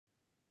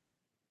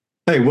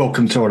Hey,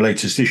 welcome to our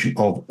latest edition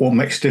of What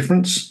Makes a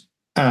Difference.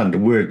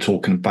 And we're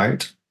talking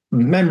about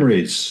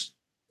memories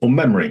or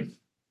memory.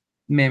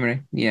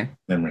 Memory, yeah.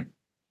 Memory.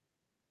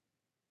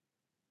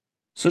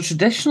 So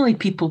traditionally,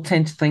 people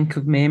tend to think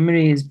of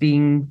memory as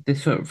being the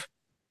sort of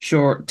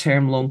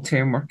short-term,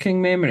 long-term working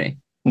memory.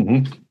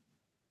 Hmm.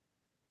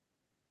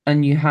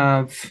 And you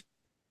have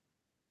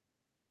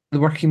the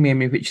working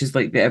memory, which is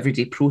like the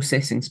everyday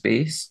processing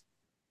space,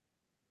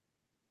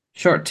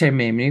 short-term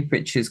memory,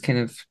 which is kind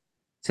of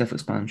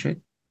self-explanatory.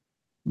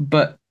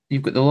 But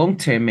you've got the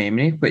long-term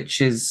memory,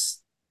 which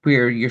is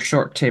where your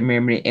short-term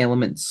memory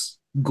elements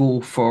go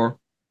for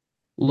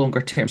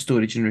longer-term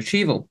storage and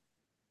retrieval.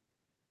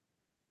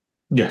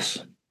 Yes.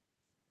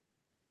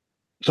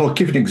 So I'll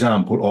give an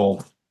example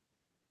of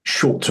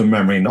short-term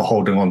memory, not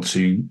holding on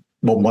to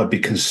what might be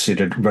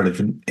considered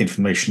relevant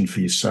information for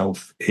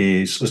yourself.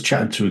 I was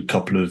chatting to a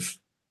couple of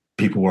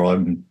people where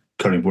I'm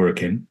currently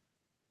working,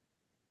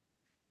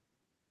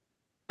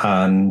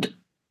 and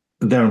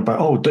they're about,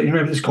 oh, don't you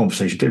remember this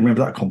conversation? Don't you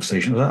remember that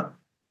conversation? That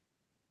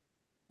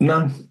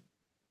no,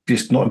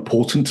 just not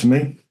important to me.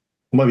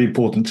 It might be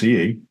important to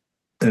you.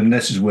 And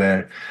this is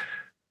where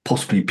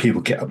possibly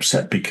people get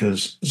upset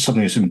because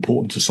something that's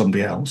important to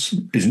somebody else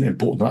isn't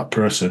important to that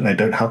person. They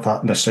don't have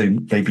that necessarily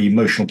maybe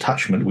emotional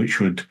attachment, which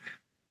would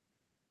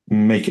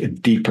make it a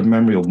deeper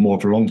memory or more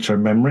of a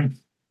long-term memory.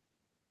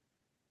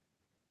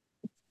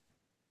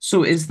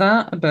 So is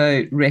that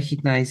about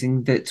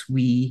recognizing that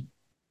we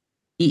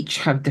each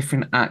have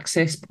different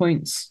access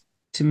points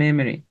to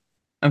memory,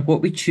 and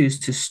what we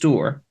choose to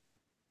store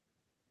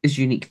is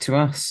unique to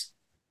us?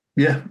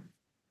 Yeah,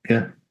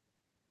 yeah.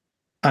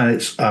 And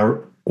it's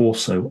our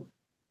also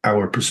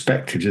our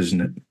perspectives, isn't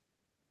it?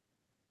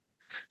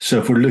 So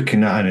if we're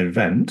looking at an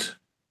event,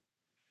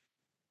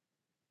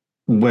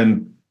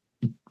 when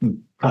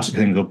classic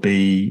thing will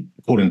be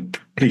calling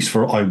police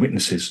for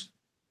eyewitnesses,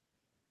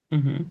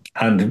 Mm-hmm.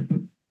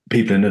 and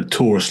people are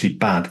notoriously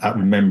bad at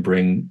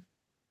remembering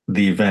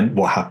the event,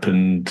 what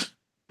happened,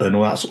 and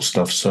all that sort of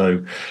stuff.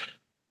 So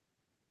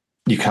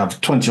you can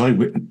have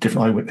 20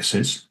 different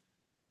eyewitnesses,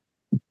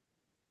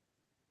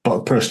 but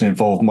the person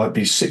involved might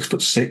be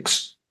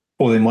 6'6",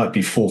 or they might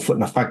be 4 foot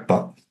and a fag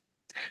butt.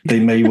 They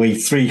may weigh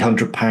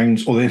 300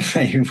 pounds, or they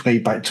may weigh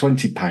about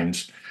 20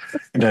 pounds.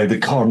 The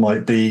car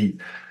might be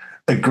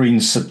a green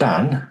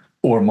sedan,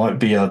 or it might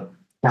be a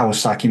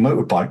Kawasaki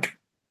motorbike.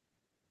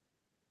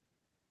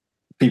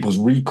 People's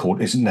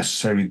recall isn't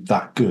necessarily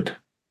that good.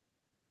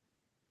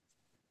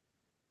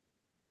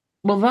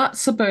 Well,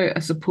 that's about, I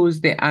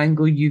suppose, the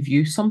angle you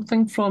view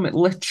something from. It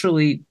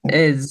literally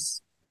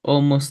is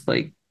almost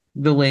like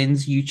the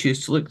lens you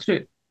choose to look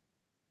through.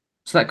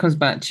 So that comes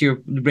back to your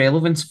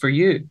relevance for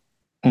you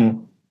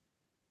Mm.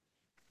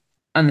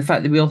 and the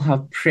fact that we all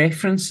have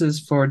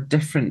preferences for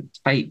different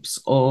types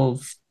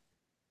of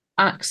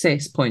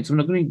access points. I'm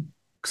not going to,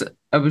 because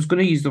I was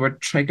going to use the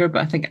word trigger,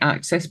 but I think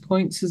access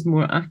points is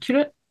more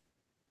accurate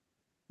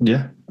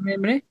Yeah. for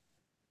memory.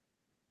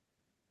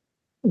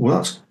 Well,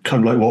 that's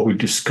kind of like what we were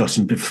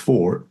discussing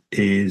before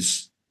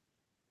is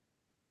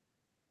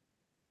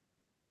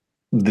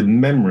the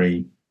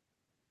memory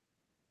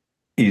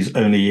is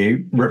only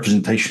a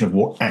representation of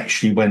what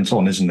actually went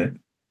on, isn't it?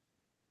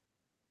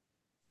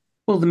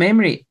 Well, the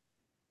memory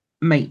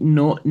might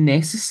not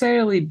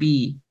necessarily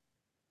be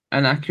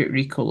an accurate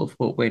recall of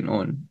what went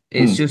on.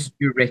 It's Mm. just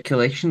your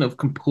recollection of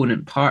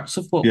component parts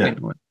of what Yeah.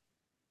 went on.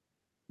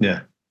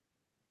 Yeah.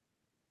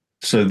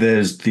 So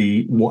there's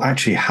the what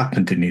actually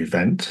happened in the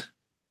event,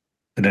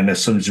 and then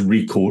there's some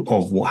recall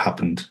of what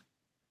happened.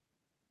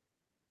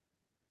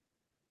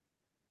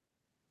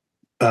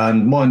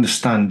 And my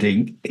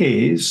understanding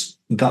is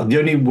that the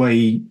only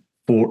way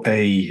for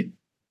a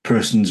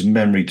person's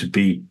memory to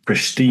be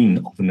pristine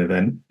of an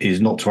event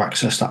is not to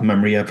access that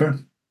memory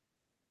ever.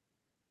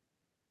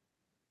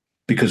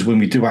 Because when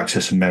we do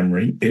access a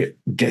memory, it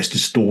gets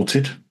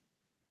distorted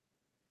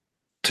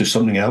to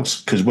something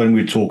else. Because when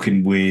we were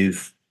talking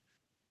with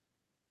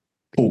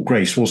Paul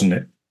Grace, wasn't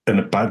it? And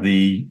about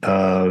the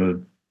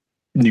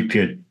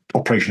nuclear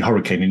Operation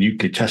Hurricane and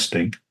nuclear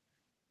testing,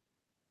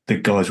 the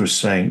guys were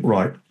saying,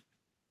 right,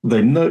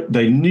 they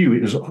knew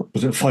it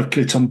was it a 5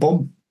 kiloton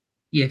bomb?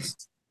 Yes.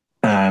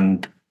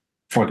 And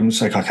for argument's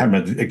sake, I can't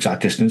remember the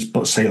exact distance,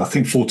 but say I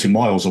think 40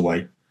 miles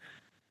away.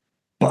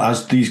 But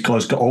as these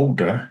guys got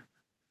older,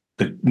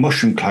 the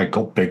mushroom cloud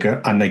got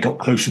bigger and they got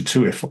closer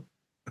to it, if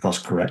that's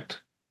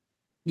correct.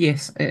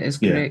 Yes, it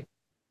is Yeah. correct.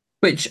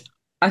 Which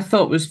I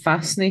thought was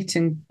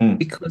fascinating Mm.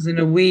 because, in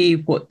a way,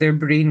 what their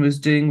brain was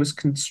doing was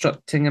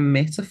constructing a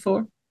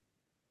metaphor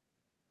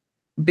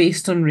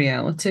based on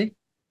reality.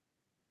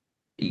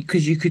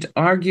 Because you could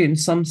argue, in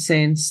some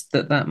sense,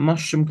 that that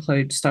mushroom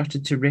cloud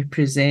started to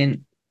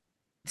represent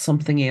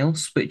something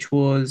else, which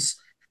was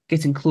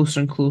getting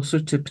closer and closer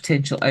to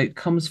potential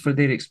outcomes for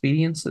their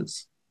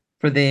experiences,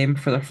 for them,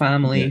 for their Yeah.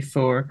 family,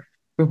 for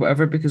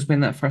whatever. Because when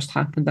that first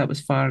happened, that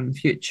was far in the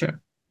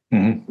future.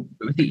 Mm-hmm.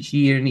 But with each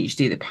year and each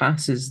day that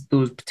passes,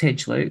 those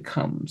potential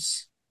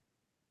outcomes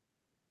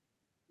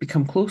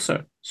become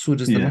closer. So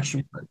does the Yeah.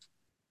 mushroom cloud.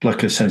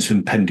 Like a sense of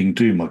impending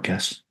doom, I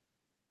guess.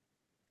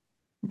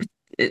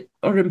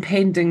 or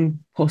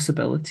impending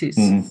possibilities.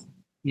 Mhm.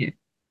 Yeah.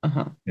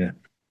 Uh-huh. Yeah.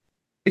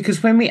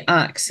 Because when we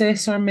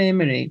access our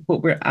memory,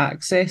 what we're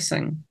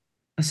accessing,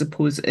 I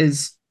suppose,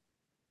 is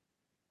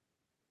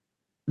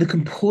the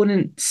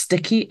component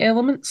sticky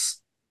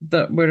elements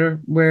that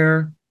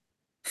were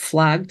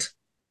flagged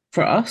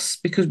for us,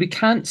 because we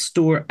can't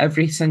store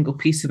every single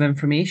piece of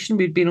information.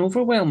 We'd been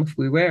overwhelmed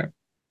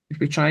if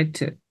we tried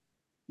to.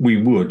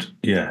 We would,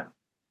 yeah.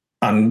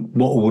 And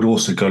what would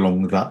also go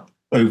along with that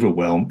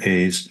overwhelm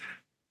is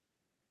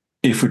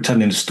if we're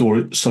telling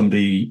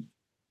somebody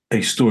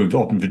a story of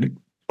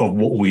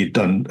what we had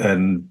done,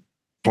 and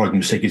for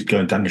argument's sake is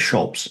going down the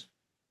shops,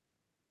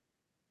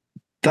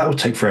 that would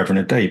take forever and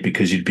a day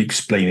because you'd be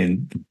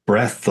explaining the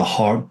breath, the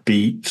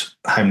heartbeat,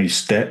 how many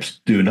steps,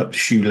 doing up the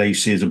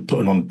shoelaces and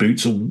putting on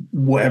boots or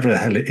whatever the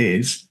hell it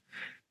is.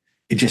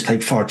 It just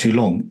takes far too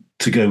long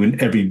to go in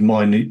every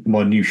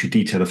minutiae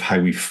detail of how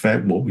we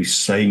felt, what we were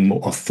saying,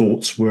 what our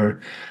thoughts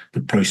were,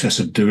 the process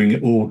of doing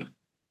it all.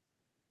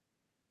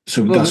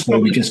 So Well, that's why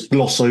we just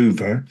gloss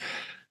over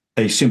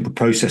a simple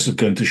process of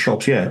going to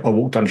shops. Yeah, I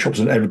walk down the shops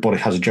and everybody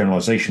has a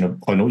generalization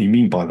of, I know what you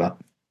mean by that.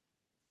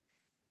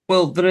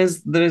 well, there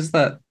is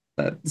that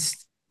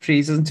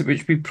phrase, into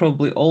which we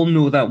probably all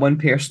know that one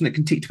person that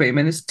can take 20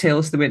 minutes to tell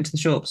us they went to the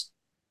shops,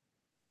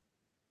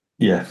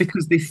 Yeah.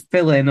 because they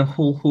fill in a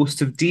whole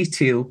host of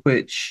detail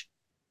which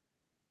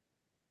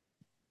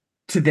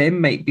to them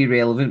might be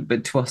relevant,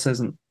 but to us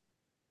isn't.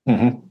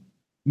 Mm-hmm.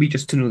 We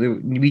just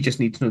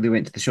need to know they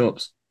went to the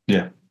shops.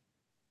 Yeah.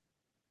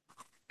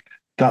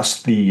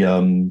 That's the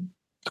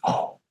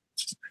oh,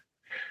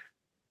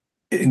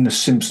 in The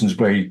Simpsons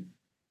where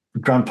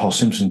Grandpa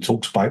Simpson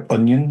talks about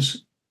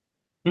onions,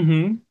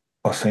 Mm-hmm.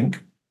 I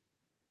think.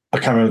 I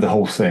can't remember the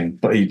whole thing,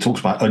 but he talks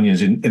about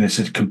onions in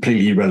a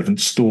completely irrelevant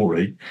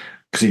story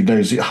because he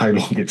knows how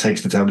long it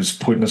takes to tell this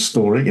pointless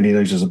story, and he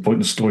knows there's a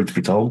pointless story to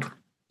be told.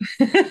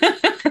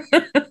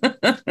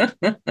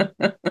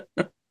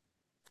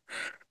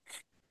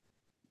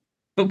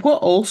 But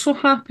what also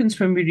happens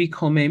when we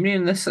recall memory,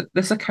 and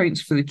this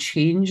accounts for the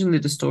change and the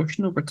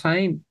distortion over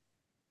time,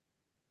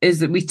 is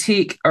that we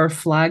take our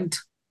flagged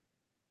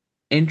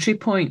entry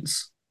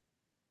points,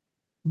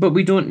 but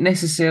we don't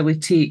necessarily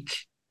take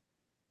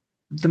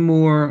the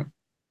more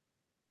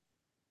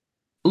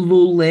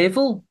low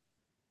level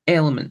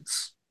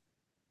elements.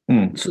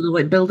 Mm. So they're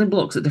like building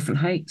blocks at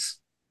different heights.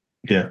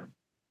 Yeah.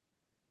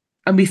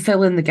 And we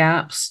fill in the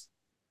gaps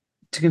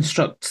to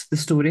construct the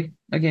story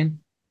again.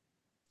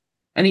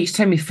 And each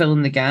time we fill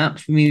in the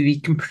gaps, we maybe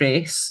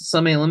compress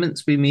some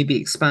elements, we maybe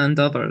expand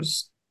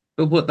others.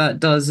 But what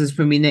that does is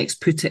when we next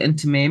put it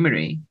into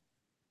memory,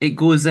 it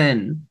goes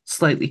in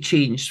slightly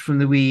changed from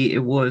the way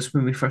it was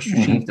when we first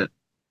retrieved Mm-hmm. it.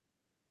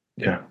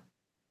 Yeah.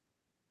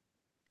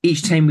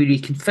 Each time we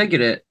reconfigure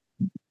it,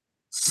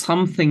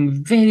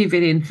 something very,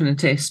 very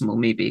infinitesimal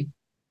maybe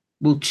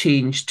will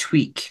change,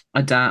 tweak,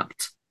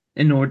 adapt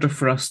in order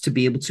for us to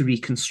be able to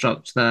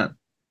reconstruct that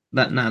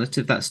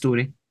narrative, that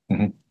story.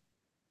 Mm-hmm.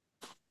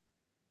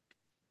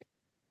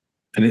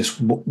 And it's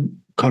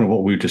kind of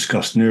what we were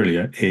discussing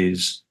earlier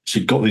is, so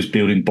you've got these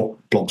building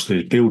blocks,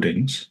 these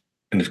buildings,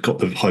 and it's got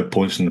the high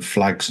points and the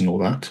flags and all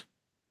that.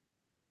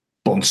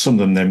 But on some of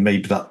them, there may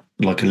be that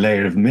like a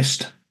layer of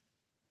mist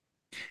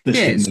that's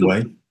getting in the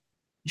way.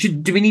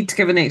 Do we need to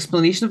give an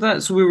explanation of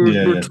that? So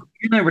Yeah. you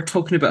and I were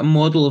talking about a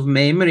model of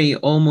memory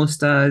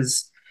almost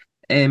as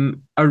a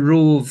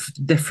row of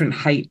different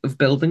height of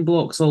building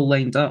blocks all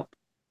lined up.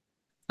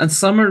 And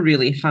some are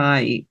really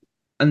high,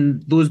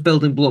 and those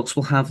building blocks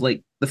will have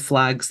like the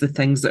flags, the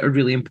things that are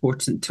really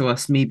important to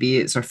us. Maybe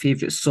it's our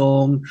favorite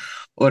song,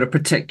 or a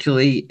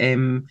particularly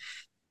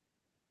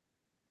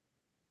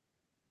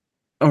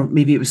or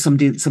maybe it was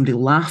somebody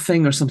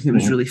laughing, or something that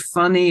was Mm-hmm. really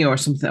funny, or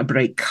something, a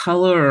bright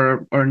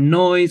color, or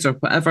noise, or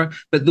whatever.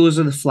 But those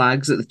are the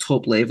flags at the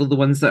top level, the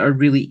ones that are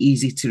really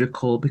easy to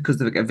recall because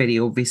they've got a very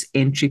obvious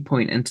entry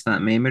point into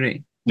that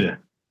memory. Yeah.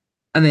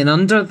 And then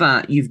under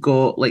that, you've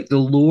got like the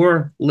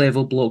lower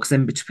level blocks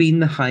in between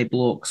the high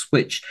blocks,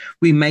 which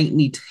we might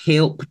need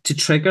help to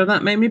trigger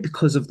that memory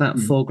because of that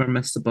fog or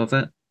mist above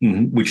it.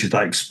 Mm-hmm. Which is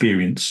that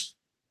experience.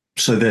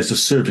 So there's a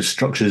service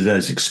structure,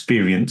 there's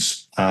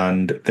experience,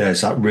 and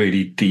there's that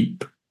really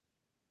deep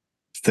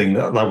thing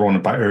that we were on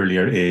about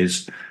earlier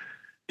is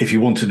if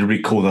you wanted to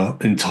recall the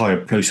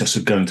entire process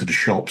of going to the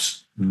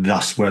shops,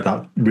 that's where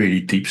that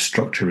really deep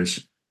structure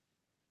is.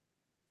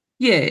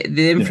 Yeah,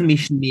 the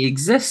information may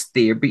exist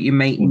there, but you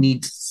might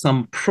need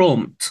some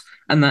prompt.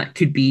 And that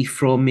could be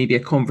from maybe a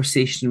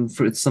conversation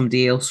with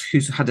somebody else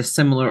who's had a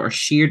similar or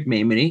shared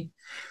memory,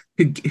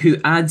 who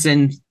adds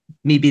in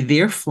maybe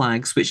their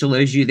flags, which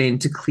allows you then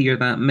to clear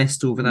that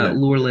mist over that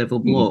lower level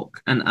block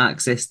and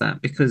access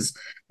that because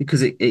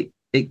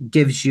it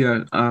gives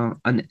you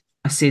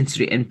a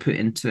sensory input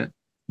into it.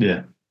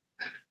 Yeah.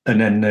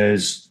 And then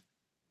there's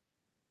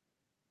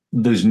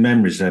those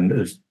memories then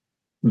of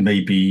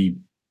maybe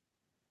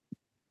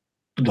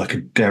like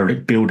a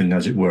derelict building,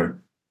 as it were,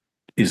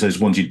 is those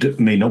ones you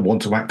may not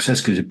want to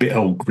access because it's a bit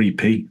old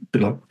creepy,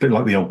 bit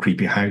like the old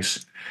creepy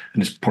house,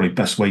 and it's probably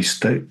best way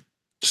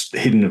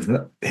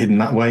hidden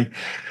that way,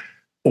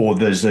 or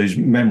there's those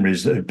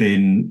memories that have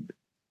been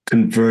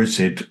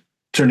converted,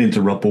 turned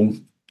into rubble,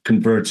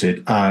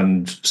 converted,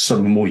 and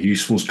something more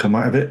useful's come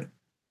out of it.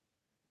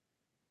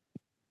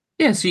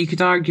 Yeah, so you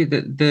could argue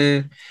that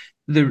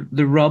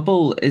the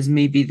rubble is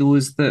maybe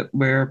those that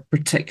were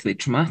particularly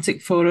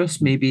traumatic for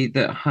us, maybe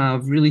that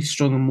have really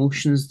strong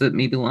emotions that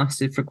maybe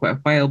lasted for quite a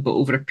while, but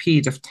over a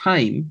period of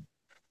time,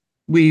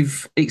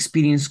 we've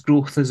experienced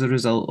growth as a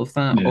result of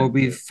that, Yeah. or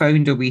we've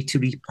found a way to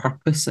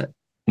repurpose it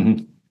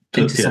into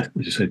Yeah, something.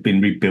 as you said,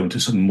 been rebuilt into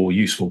something more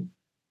useful.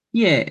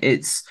 Yeah,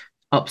 it's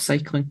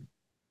upcycling.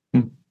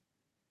 Hmm.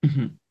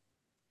 Mhm.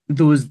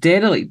 Those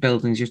derelict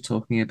buildings you're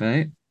talking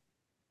about,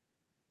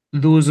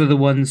 those are the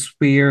ones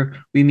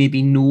where we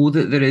maybe know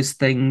that there is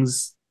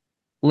things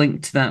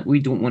linked to that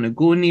we don't want to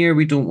go near,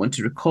 we don't want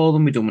to recall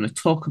them, we don't want to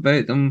talk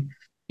about them.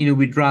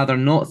 We'd rather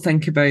not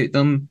think about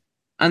them.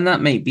 And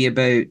that might be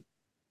about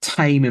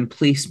time and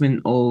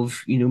placement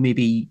of,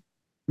 maybe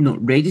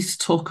not ready to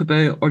talk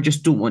about or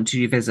just don't want to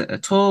revisit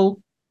at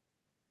all.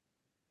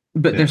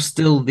 But Yeah. they're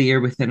still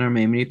there within our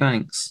memory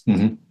banks.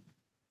 Mm-hmm.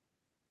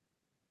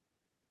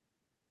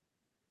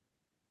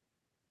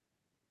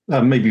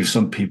 Maybe for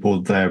some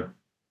people, they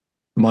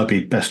might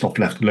be best off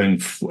left alone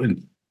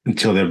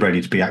until they're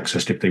ready to be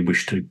accessed if they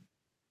wish to.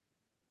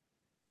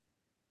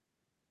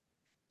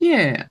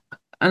 Yeah.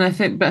 But I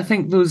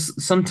think those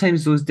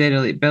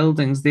derelict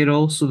buildings, they're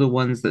also the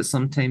ones that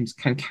sometimes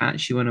can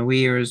catch you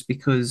unawares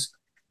because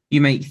you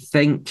might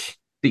think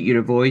that you're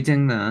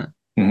avoiding that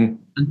Mm-hmm.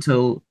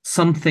 until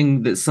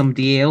something that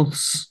somebody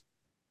else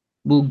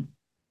will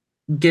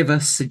give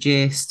us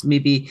suggest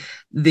maybe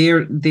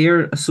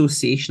their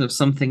association of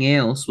something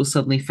else will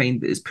suddenly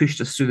find that it's pushed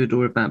us through the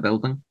door of that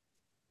building.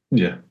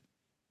 Yeah.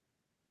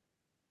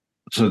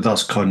 So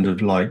that's kind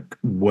of like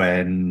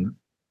when,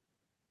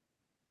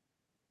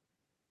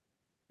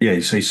 yeah,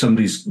 you say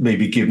somebody's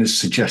maybe given a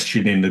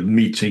suggestion in a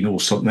meeting or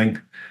something,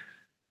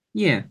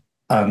 Yeah.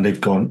 and they've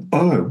gone,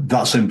 oh,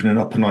 that's opening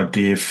up an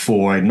idea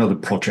for another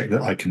project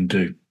that I can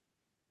do.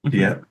 Mm-hmm.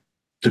 Yeah,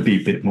 to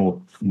be a bit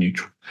more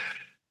neutral.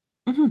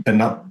 Mm-hmm. And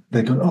that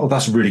they're going, oh,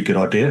 that's a really good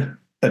idea.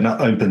 And that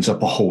opens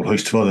up a whole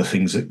host of other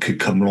things that could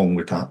come along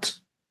with that.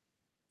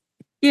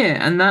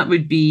 Yeah, and that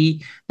would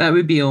be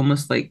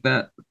almost like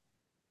that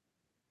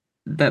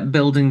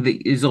building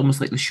that is almost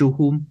like the show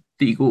home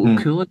that you go, oh,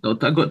 Mm, cool,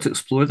 I got to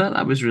explore that.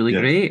 That was really yeah,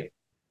 great.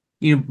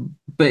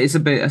 But it's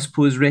about, I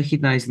suppose,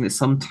 recognizing that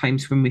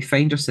sometimes when we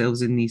find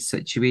ourselves in these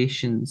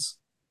situations,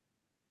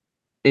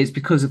 it's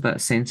because of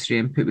that sensory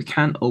input. We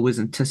can't always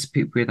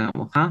anticipate where that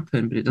will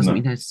happen, but it doesn't no,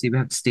 mean how to say we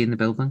have to stay in the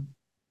building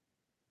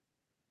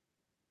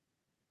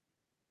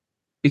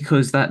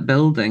because that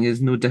building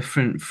is no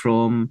different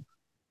from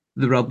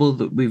the rubble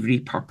that we've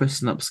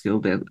repurposed and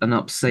yeah,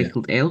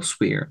 upcycled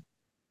elsewhere.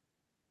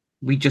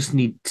 We just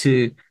need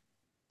to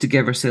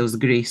give ourselves the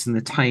grace and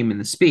the time and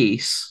the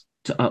space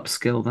to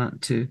upskill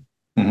that, to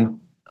mm-hmm,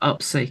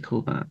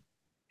 upcycle that,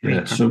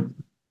 yeah. repurpose. So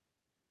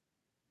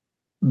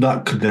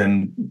that could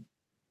then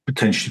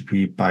potentially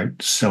be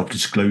about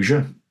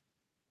self-disclosure,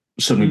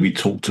 something Mm-hmm. we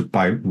talked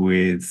about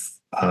with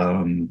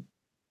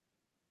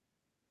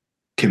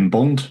Kim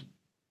Bond,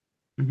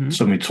 Mm-hmm.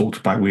 something we talked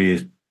about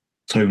with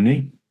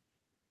Tony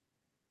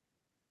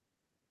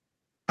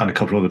and a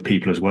couple of other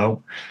people as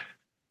well,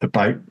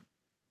 about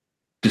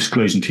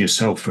disclosing to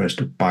yourself first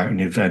about an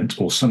event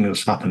or something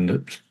that's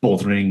happened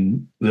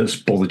that's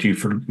bothered you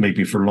for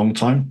maybe for a long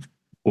time,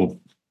 or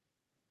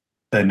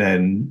and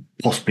then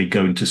possibly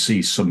going to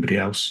see somebody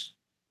else.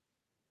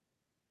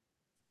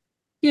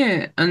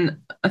 Yeah, and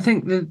I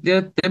think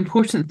the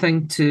important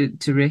thing to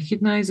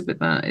recognize about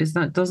that is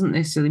that doesn't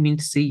necessarily mean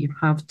to say you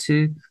have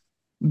to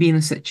be in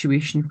a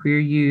situation where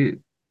you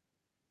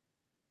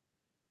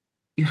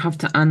have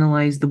to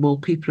analyze the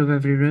wallpaper of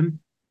every room,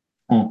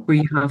 Mm. where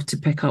you have to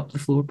pick up the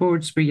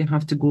floorboards, where you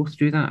have to go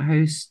through that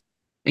house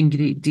in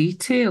great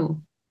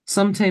detail.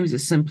 Sometimes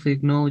it's simply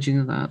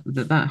acknowledging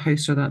that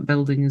house or that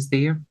building is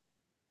there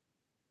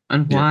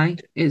and Yeah, why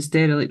it's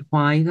derelict,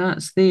 why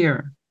that's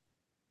there.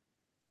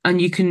 And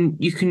you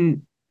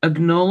can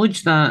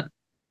acknowledge that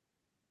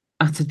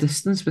at a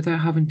distance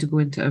without having to go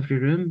into every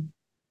room.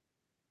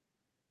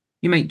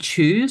 You might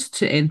choose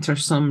to enter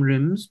some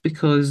rooms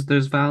because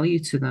there's value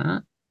to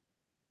that,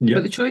 but yeah.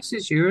 the choice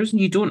is yours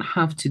and you don't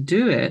have to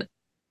do it.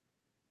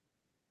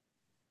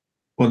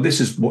 Well,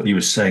 this is what you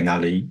were saying,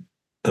 Ali,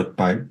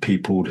 about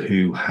people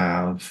who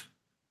have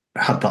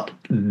had that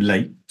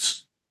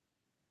late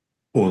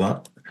or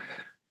that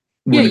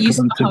Yeah, when they you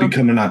come still to have.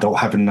 become an adult,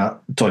 having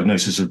that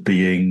diagnosis of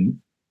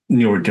being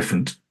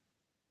neurodifferent.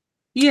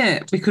 Yeah,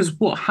 because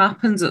what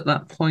happens at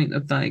that point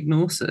of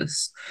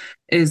diagnosis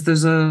is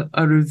there's a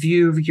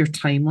review of your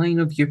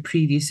timeline of your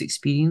previous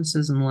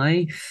experiences in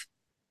life.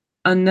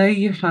 And now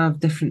you have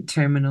different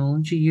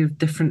terminology, you have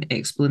different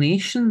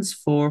explanations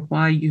for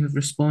why you have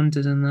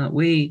responded in that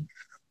way,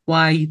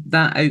 why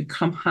that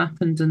outcome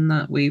happened in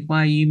that way,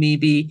 why you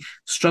maybe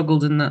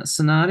struggled in that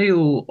scenario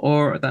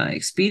or that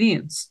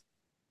experience.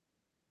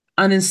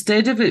 And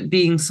instead of it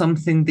being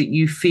something that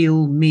you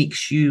feel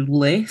makes you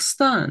less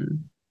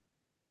than,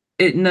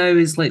 it now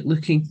is like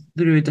looking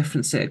through a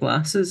different set of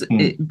glasses. Mm.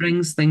 It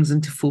brings things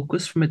into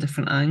focus from a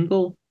different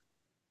angle.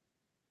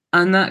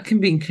 And that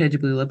can be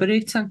incredibly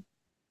liberating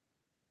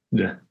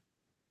Yeah.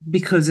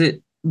 because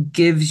it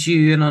gives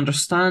you an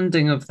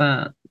understanding of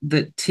that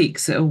that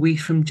takes it away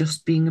from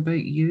just being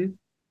about you.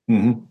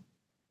 Hmm.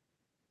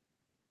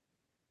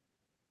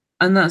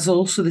 And that's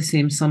also the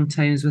same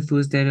sometimes with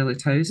those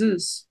derelict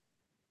houses,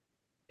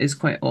 is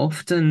quite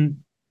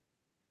often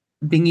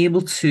being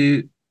able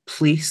to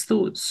place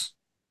those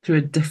through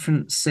a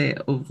different set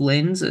of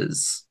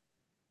lenses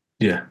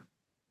Yeah.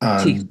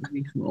 takes And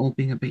away from all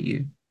being about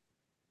you.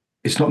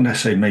 it's not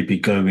necessarily maybe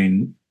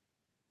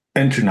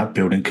entering that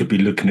building could be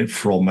looking at it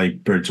from a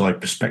bird's eye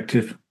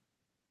perspective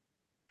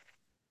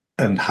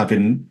and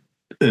having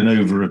an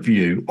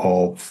overview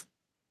of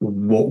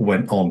what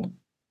went on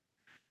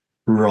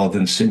rather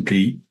than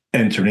simply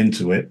entering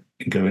into it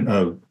and going,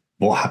 oh,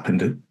 what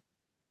happened? It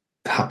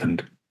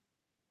happened.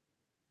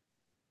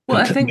 Well,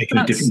 I And think making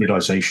a different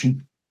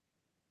realization.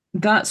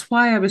 that's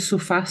why I was so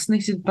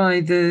fascinated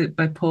by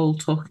Paul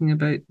talking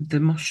about the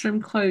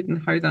mushroom cloud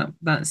and how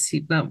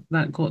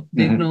that got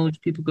they Hmm.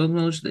 acknowledged people got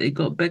acknowledged that it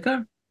got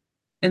bigger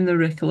in their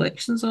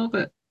recollections of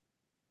it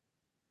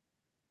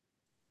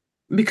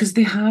because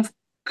they have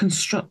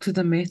constructed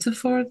a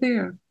metaphor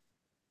there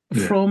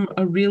Yeah. from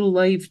a real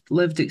life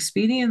lived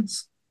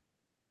experience.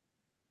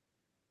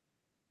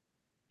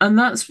 And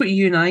that's what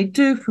you and I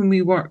do when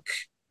we work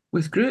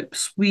with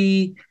groups.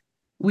 We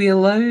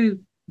allow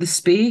the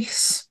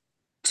space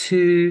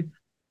to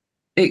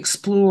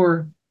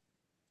explore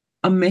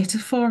a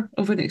metaphor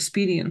of an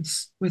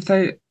experience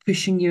without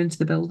pushing you into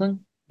the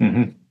building.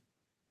 Hmm.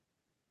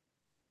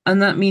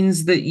 And that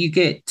means that you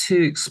get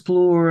to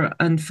explore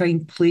and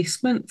find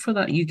placement for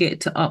that. You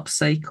get to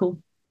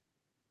upcycle.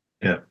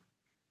 Yeah.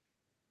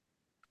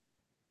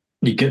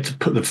 You get to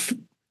put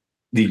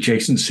the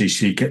adjacency,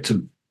 so you get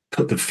to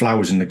put the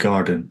flowers in the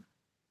garden.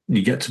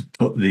 You get to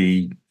put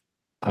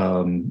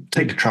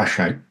take the trash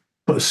out,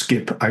 put a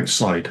skip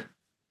outside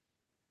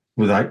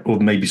without, or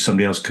maybe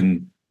somebody else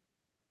can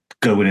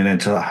go in and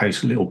enter that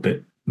house a little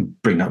bit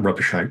and bring that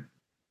rubbish out.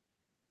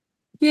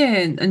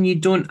 Yeah, and you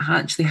don't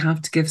actually have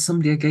to give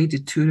somebody a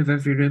guided tour of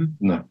every room.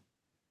 No.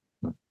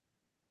 No.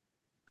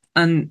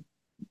 And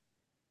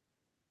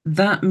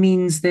that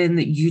means then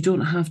that you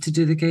don't have to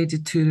do the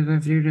guided tour of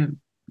every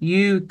room.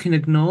 You can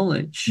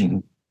acknowledge Hmm.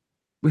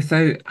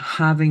 without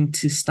having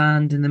to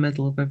stand in the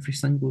middle of every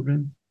single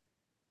room.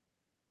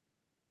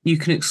 You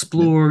can Yeah.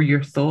 explore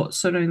your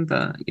thoughts around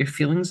that, your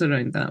feelings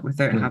around that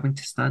without Yeah. having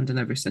to stand in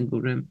every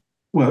single room.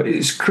 Well,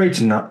 it's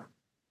creating that,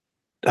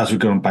 as we're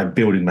going by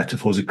building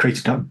metaphors, it's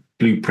creating that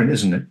blueprint,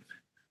 isn't it?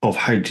 Of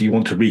how do you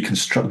want to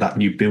reconstruct that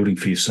new building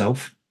for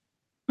yourself?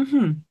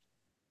 Mm-hmm.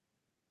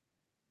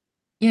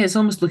 Yeah, it's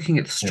almost looking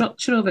at the Yeah.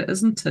 structure of it,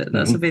 isn't it?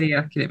 That's a Hmm. very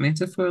accurate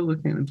metaphor,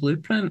 looking at the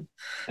blueprint.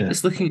 Yeah.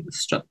 It's looking at the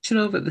structure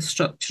of it, the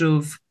structure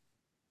of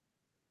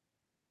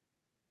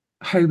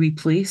how we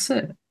place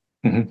it.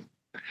 Hmm.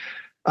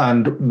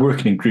 And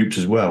working in groups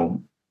as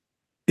well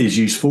is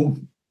useful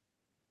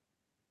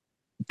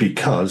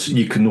because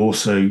you can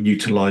also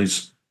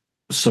utilize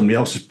somebody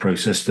else's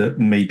process that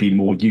may be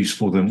more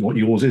useful than what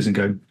yours is and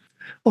go,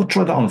 I'll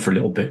try that on for a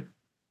little bit.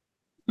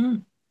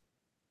 Mm.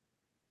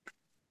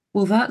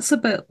 Well, that's a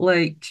bit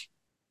like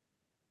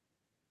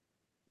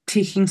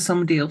taking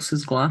somebody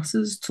else's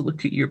glasses to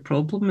look at your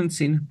problem and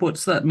saying,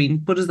 what's that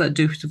mean? What does that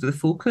do to the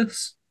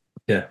focus?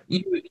 Yeah.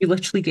 You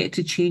literally get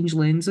to change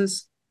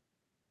lenses.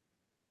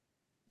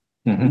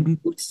 You Hmm. can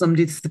go to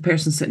somebody, to the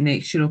person sitting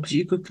next to you, opposite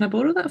you, go, can I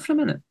borrow that for a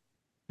minute?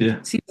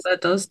 Yeah. See what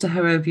that does to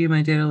how I view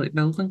my derelict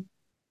building.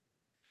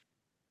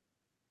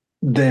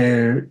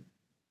 There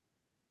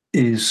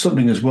is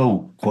something as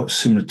well quite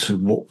similar to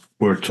what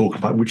we're talking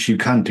about, which you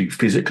can do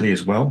physically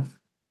as well.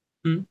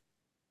 Mm.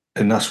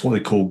 And that's what they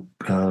call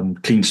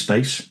clean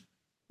space,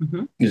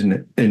 Mm-hmm. isn't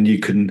it? And you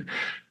can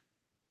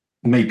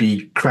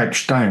maybe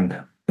crouch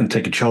down and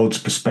take a child's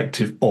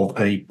perspective of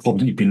a problem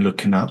that you've been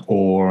looking at,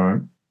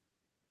 or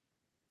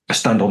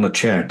stand on a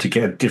chair to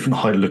get a different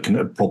height looking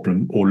at a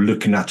problem, or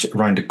looking at it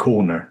around a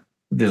corner.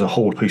 There's a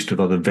whole host of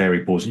other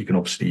variables that you can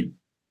obviously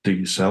do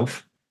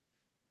yourself.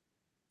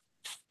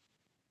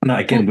 And that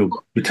Well, again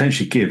will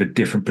potentially give a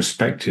different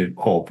perspective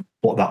of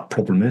what that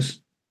problem is.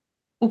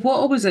 what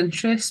always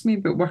interests me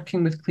about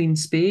working with clean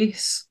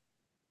space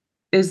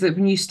is that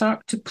when you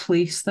start to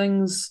place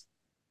things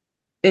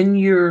in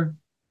your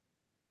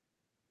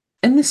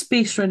in the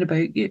space round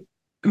about you,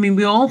 I mean,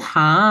 we all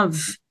have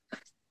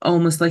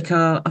almost like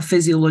a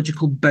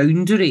physiological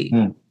boundary,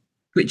 Mm.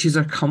 which is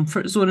our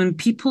comfort zone, and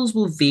people's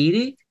will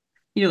vary,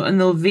 and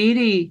they'll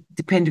vary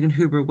depending on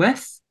who we're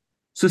with.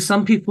 So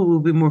some people will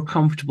be more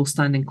comfortable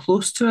standing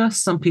close to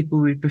us. Some people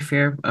would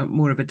prefer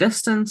more of a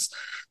distance,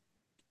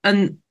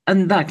 and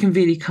that can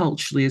vary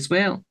culturally as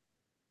well.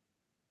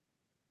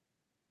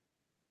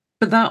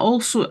 But that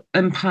also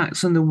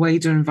impacts on the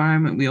wider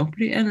environment we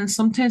operate in. And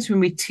sometimes when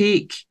we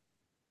take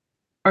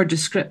our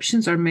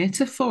descriptions, our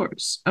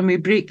metaphors, and we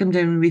break them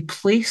down and we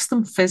place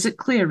them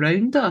physically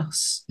around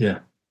us, Yeah.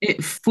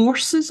 it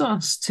forces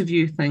us to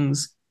view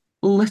things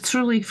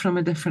literally from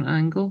a different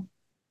angle.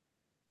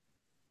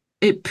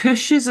 It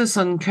pushes us,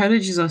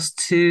 encourages us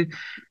to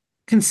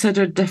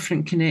consider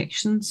different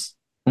connections,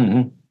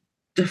 Hmm.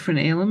 different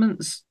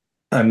elements.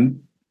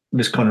 And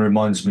this kind of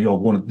reminds me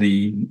of one of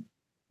the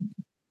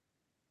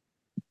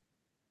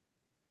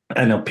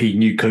NLP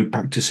new code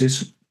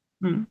practices,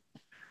 Mm,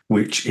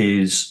 which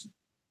is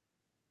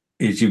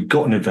you've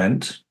got an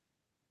event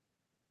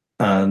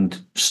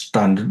and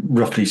stand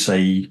roughly,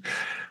 say,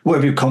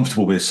 whatever you're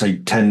comfortable with, say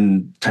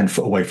 10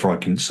 foot away for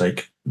argument's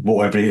sake,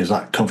 whatever it is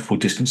that comfortable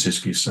distance is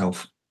for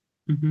yourself.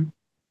 mm-hmm,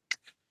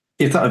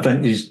 If that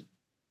event is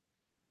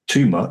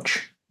too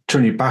much,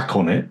 turn your back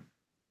on it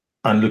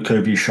and look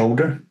over your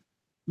shoulder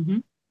mm-hmm,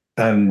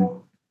 and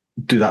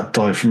do that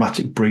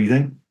diaphragmatic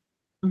breathing.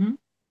 mm-hmm.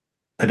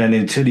 And then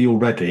until you're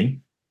ready,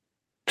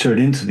 turn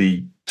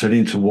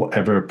into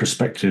whatever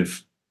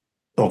perspective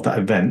of that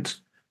event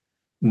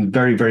and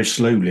very, very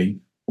slowly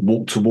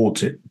walk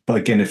towards it. But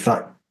again, if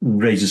that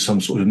raises some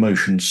sort of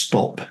emotion,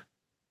 stop,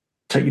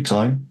 take your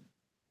time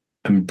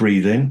and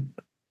breathe in,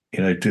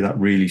 do that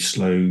really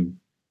slow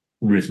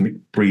rhythmic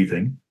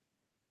breathing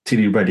till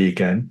you're ready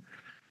again.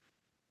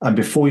 And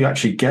before you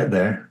actually get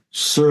there,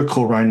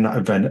 circle around that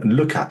event and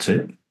look at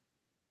it.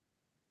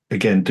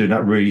 Again, doing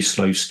that really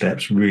slow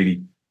steps,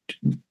 really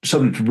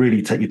something to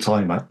really take your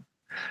time at.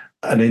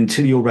 And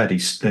until you're ready,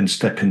 then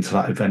step into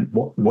that event,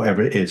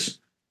 whatever it is,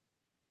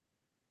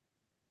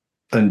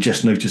 and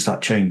just notice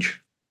that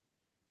change.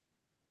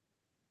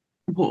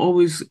 I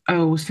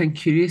always find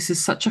curious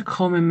is such a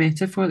common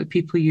metaphor that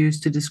people use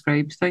to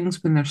describe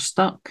things when they're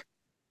stuck.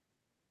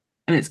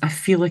 And it's, I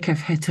feel like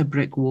I've hit a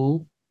brick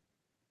wall.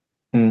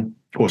 Mm.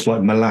 Or it's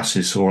like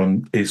molasses or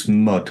it's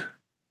mud.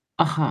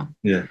 Uh-huh.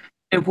 Yeah.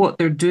 And what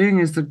they're doing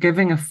is they're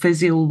giving a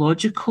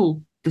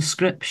physiological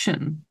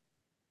description,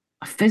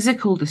 a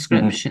physical Mm-hmm.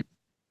 description.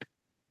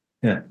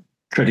 Yeah.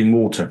 Treading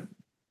water.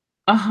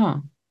 Uh-huh.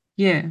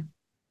 Yeah.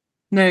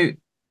 Now,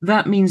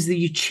 that means that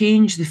you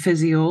change the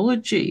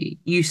physiology,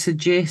 you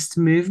suggest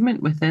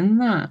movement within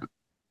that,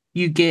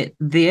 you get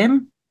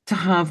them to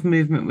have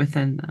movement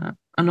within that,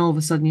 and all of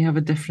a sudden you have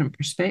a different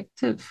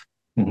perspective.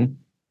 Mm-hmm.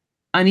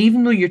 And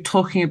even though you're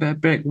talking about a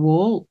brick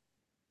wall,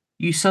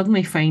 you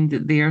suddenly find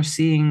that they are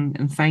seeing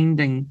and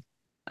finding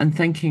and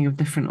thinking of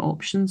different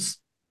options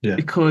Yeah.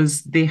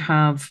 because they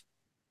have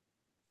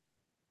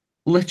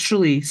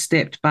literally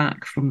stepped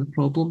back from the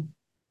problem.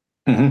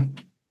 Mm-hmm.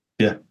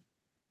 Yeah.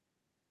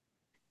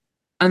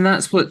 And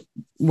that's what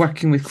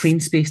working with clean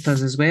space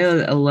does as well.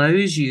 It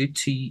allows you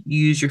to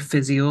use your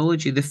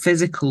physiology, the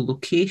physical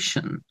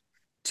location,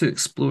 to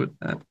explore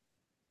that.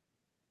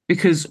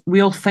 Because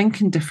we all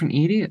think in different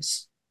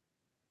areas.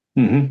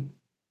 Mm-hmm.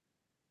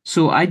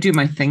 So I do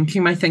my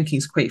thinking. My thinking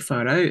is quite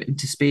far out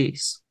into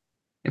space.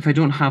 If I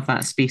don't have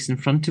that space in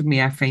front of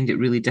me, I find it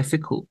really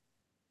difficult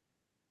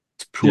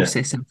to Yeah.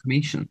 process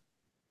information.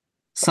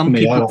 Some Me,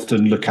 I people,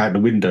 often look out the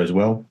window as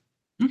well.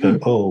 Go, mm-hmm,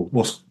 oh,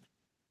 what's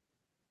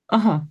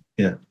uh-huh,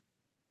 yeah.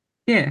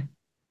 yeah,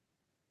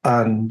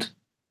 And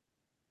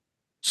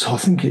so I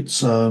think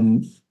it's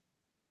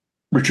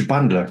Richard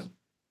Bandler.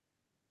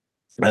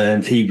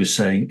 And he was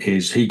saying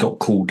is he got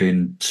called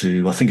in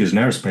to, I think it was an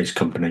aerospace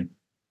company.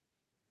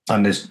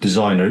 And this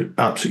designer,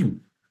 absolutely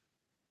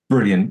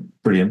brilliant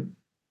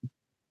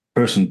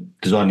person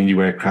designing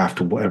new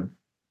aircraft or whatever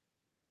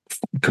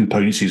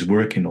components he's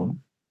working on.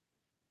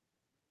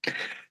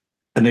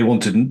 And they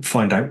wanted to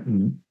find out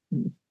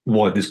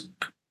why this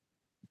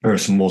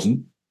person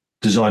wasn't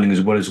designing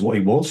as well as what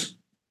he was.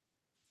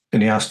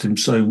 And he asked him,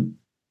 so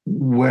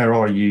where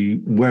were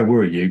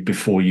you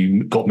before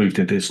you got moved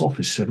into this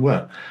office? He said,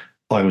 well,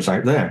 I was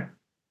out there.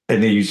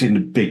 And he was in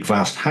a big,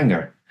 vast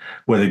hangar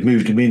where they'd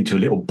moved him into a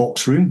little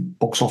box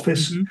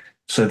office. mm-hmm,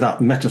 So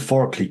that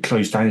metaphorically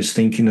closed down his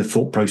thinking and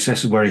thought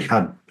processes where he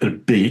had a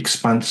big,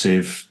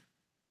 expansive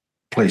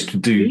place to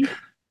do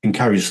and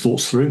carry his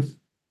thoughts through.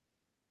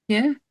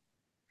 yeah.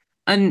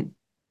 And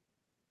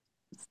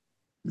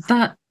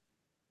that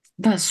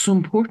that's so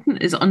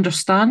important is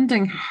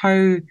understanding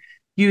how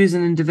you as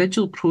an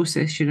individual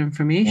process your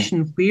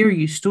information, where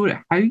you store it,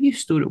 how you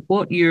store it,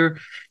 what your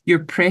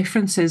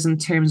preferences in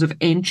terms of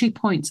entry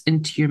points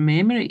into your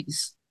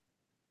memories.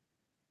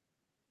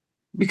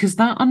 Because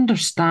that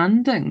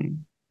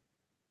understanding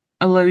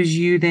allows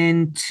you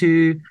then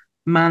to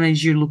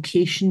manage your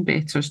location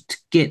better to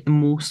get the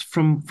most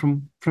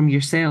from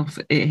yourself.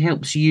 It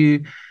helps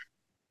you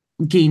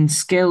gain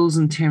skills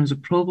in terms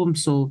of problem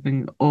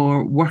solving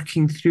or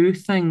working through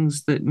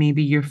things that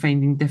maybe you're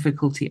finding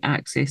difficulty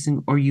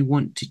accessing or you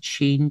want to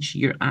change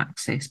your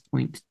access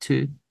point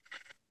to,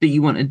 that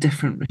you want a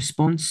different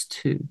response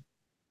to.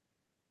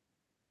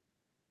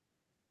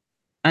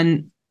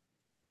 And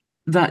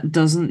that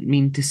doesn't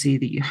mean to say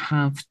that you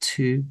have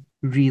to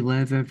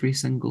relive every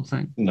single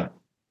thing. No.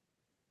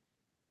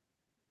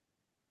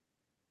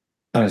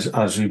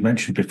 As we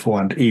mentioned before,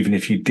 and even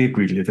if you did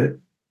relive it,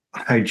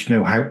 how do you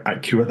know how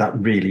accurate that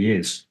really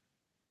is?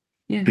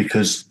 Yeah,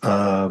 Because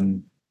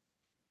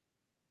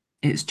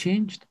it's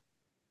changed.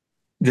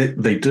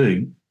 they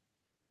do.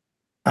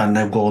 And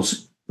there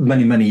was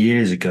many, many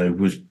years ago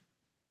was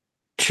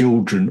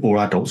children or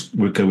adults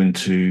were going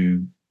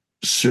to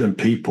certain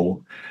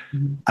people,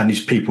 Mhm. and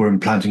these people were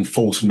implanting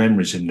false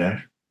memories in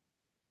there,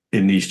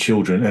 in these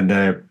children, and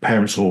their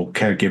parents or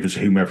caregivers,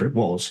 whomever it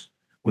was,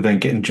 were then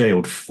getting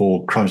jailed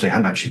for crimes they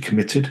hadn't actually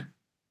committed.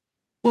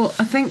 Well,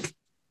 I think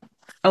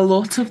a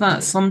lot of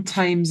that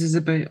sometimes is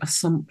about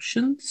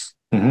assumptions.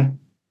 Mm-hmm.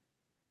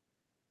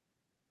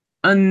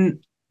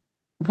 And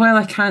while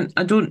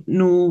I don't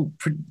know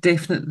for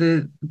definite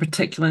the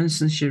particular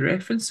instance you're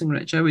referencing,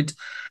 Rich,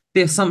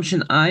 the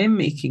assumption I'm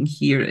making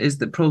here is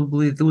that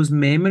probably those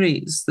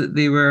memories that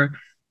they were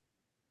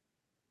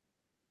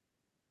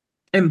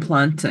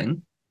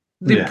implanting,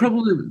 Yeah,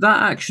 that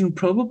action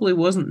probably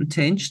wasn't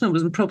intentional.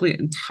 It was probably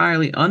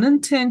entirely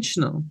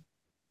unintentional,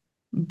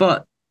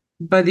 but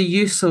by the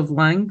use of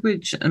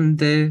language and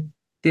the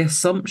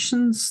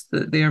assumptions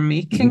that they are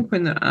making mm-hmm.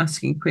 when they're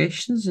asking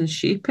questions and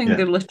shaping, Yeah,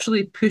 they're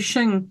literally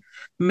pushing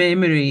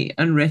memory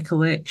and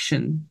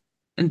recollection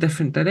in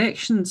different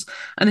directions.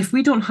 And if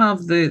we don't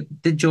have the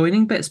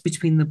joining bits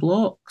between the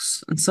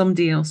blocks and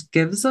somebody else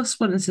gives us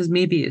one and says,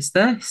 maybe it's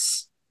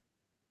this.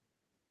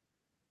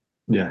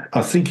 yeah.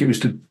 I think it was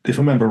to, if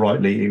I remember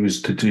rightly, it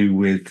was to do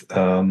with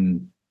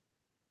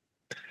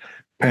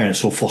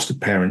parents or foster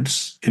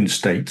parents in the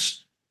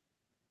States,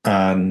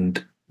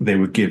 and they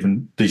were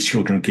given, these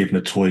children were given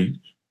a toy,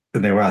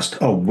 and they were asked,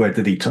 "Oh, where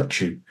did he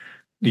touch you?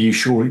 Are you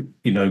sure?"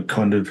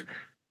 Kind of.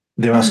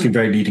 They're asking Mm,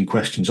 very leading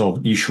questions. Of,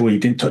 "Are you sure he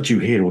didn't touch you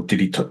here, or did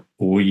he touch,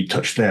 or were you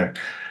touched there?"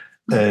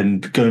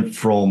 And going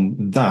from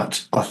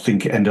that, I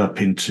think it ended up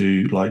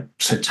into like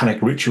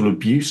satanic ritual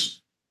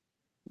abuse,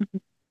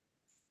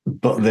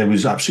 but there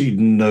was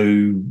absolutely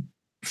no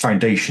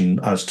foundation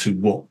as to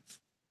what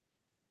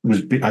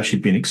was actually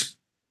being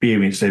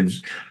experienced. There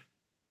was,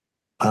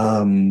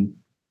 um,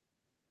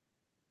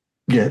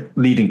 yeah,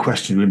 leading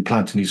questions were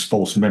implanting these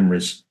false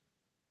memories.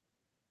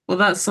 well,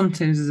 that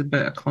sometimes is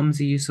about a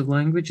clumsy use of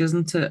language,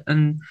 isn't it?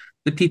 And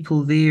the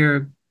people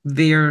there,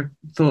 their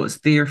thoughts,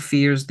 their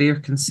fears, their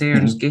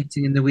concerns Mhm.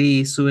 getting in the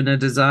way. So in a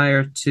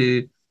desire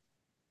to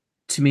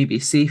maybe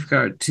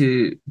safeguard,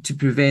 to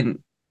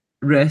prevent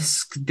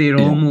risk, they're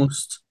Yeah.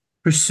 almost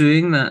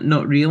pursuing that,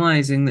 not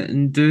realizing that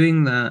in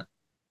doing that,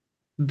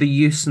 the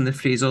use and the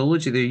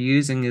phraseology they're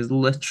using is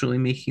literally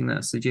making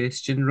that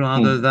suggestion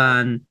rather Mm.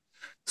 than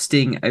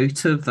staying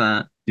out of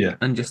that Yeah.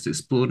 and just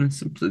exploring,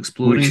 simply Which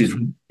exploring is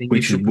from being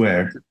which is neutral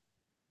where perspective.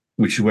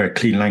 which is where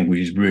clean language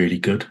is really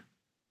good,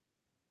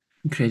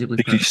 Incredibly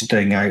because you're powerful.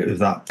 staying out of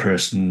that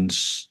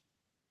person's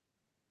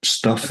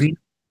stuff. Agree.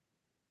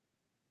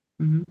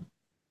 Mm-hmm.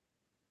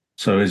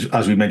 So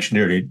as we mentioned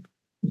earlier,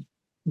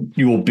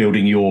 you're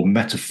building your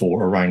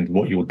metaphor around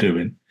what you're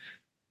doing,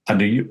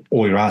 and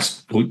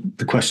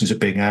the questions that are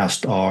being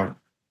asked are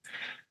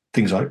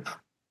things like,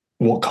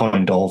 what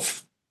kind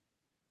of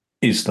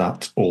is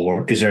that,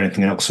 or is there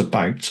anything else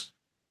about,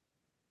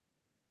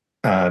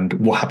 and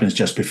what happens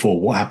just before,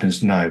 what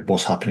happens now,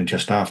 what's happening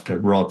just after,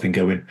 rather than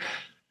going,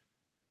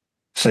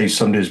 say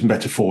somebody's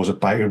metaphors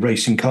about a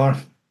racing car,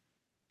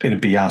 it'd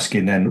be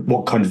asking then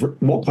what kind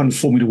of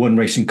Formula One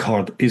racing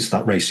car is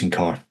that racing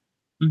car?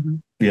 Mm-hmm.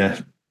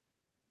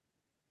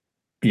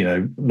 Yeah,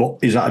 what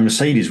is that, a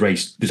Mercedes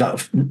race? Is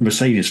that a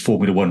Mercedes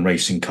Formula One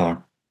racing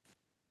car?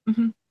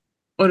 Mm-hmm.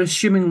 Or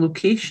assuming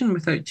location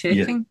without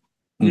Yeah. checking.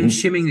 You're Mm-hmm.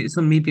 assuming that it's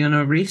on maybe on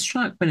a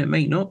racetrack when it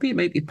might not be. It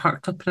might be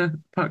parked up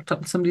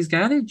in somebody's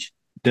garage.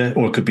 Yeah,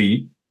 or it could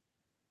be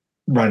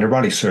around a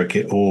rally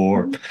circuit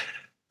or Mm-hmm.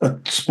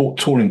 a sport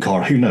touring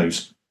car. Who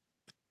knows?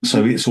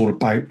 So Mm-hmm. it's all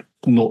about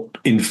not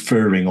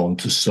inferring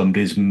onto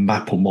somebody's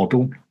map or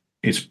model.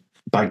 It's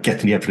about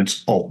getting the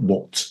evidence of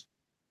what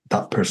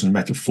that person's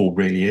metaphor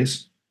really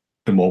is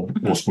and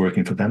Mm-hmm. what's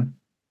working for them.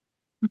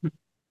 Mm-hmm.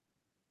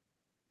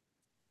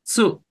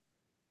 So,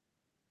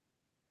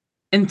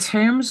 in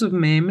terms of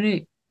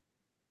memory,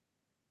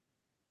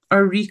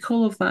 our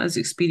recall of that is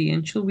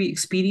experiential. We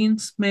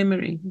experience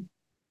memory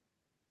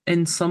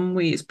in some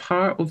way. It's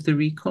part of the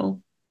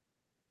recall.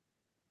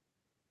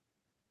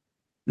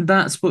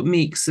 That's what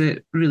makes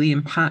it really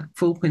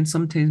impactful when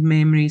sometimes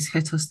memories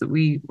hit us that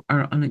we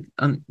are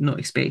not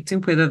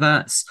expecting, whether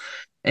that's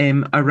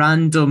a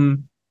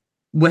random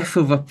whiff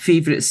of a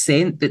favorite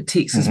scent that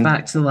takes us Mm-hmm.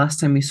 back to the last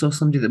time we saw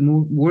somebody that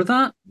wore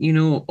that,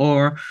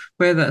 or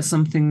whether that's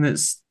something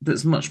that's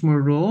much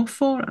more raw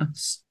for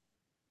us.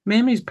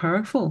 Memory is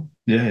powerful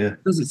Yeah, yeah.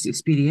 because it's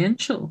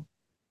experiential.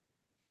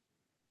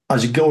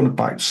 As you go on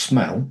about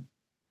smell,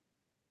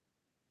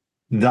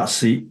 that's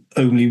the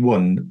only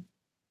one,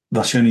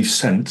 that's the only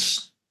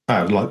sense,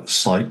 like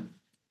sight,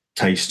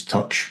 taste,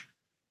 touch,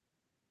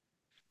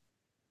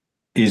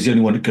 is the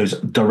only one that goes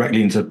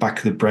directly into the back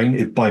of the brain.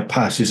 It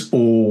bypasses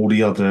all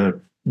the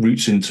other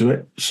routes into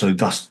it. So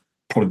that's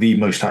probably the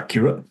most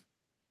accurate.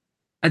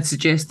 I'd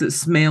suggest that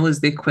smell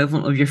is the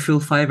equivalent of your full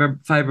fiber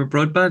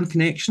broadband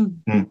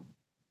connection. Mm.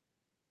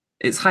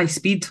 It's high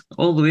speed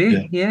all the Yeah,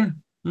 way. Yeah.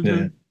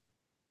 yeah.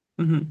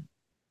 hmm hmm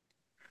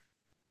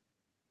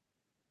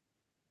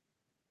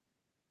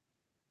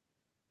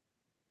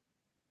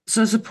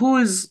So I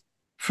suppose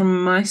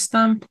from my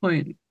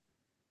standpoint,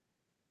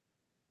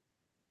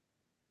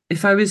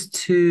 if I was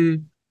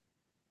to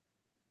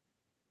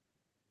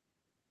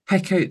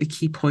pick out the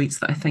key points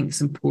that I think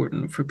is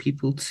important for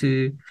people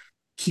to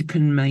keep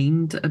in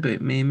mind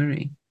about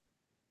memory,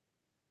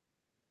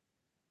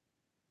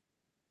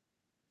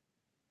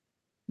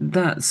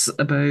 that's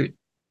about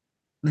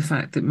the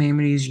fact that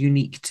memory is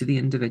unique to the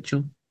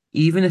individual.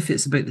 Even if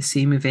it's about the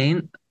same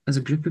event as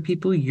a group of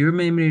people, your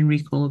memory and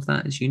recall of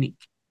that is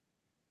unique.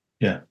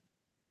 Yeah.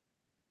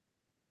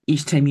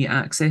 Each time you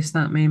access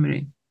that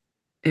memory,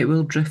 it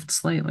will drift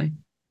slightly.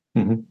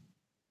 Mm-hmm.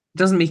 It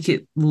doesn't make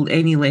it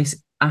any less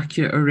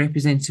accurate or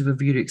representative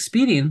of your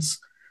experience,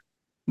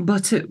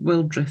 but it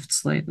will drift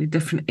slightly.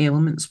 Different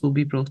elements will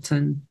be brought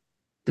in,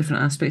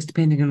 different aspects,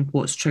 depending on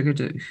what's triggered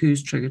it,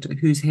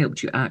 who's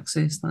helped you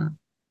access that.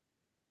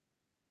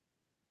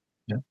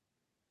 Yeah.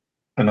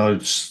 And I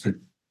would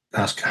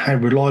ask, how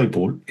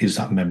reliable is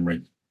that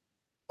memory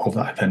of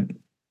that event?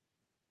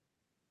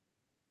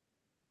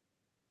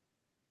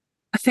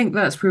 I think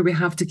that's where we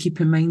have to keep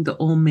in mind that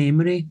all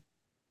memory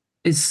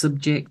is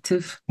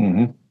subjective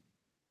Mm-hmm.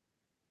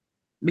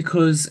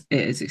 because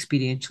it is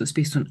experiential. It's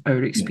based on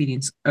our Yeah.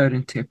 experience, our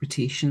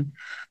interpretation.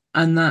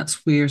 And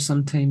that's where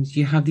sometimes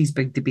you have these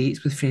big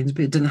debates with friends,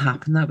 but it didn't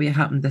happen that way, it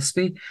happened this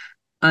way.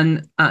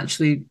 And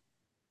actually,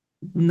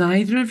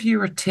 neither of you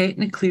are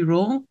technically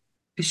wrong.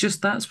 It's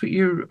just that's what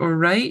you're or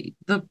right.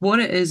 What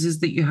it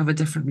is that you have a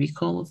different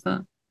recall of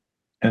that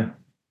Yeah.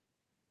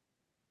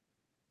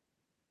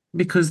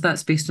 because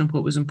that's based on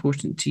what was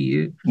important to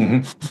you,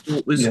 Mm-hmm.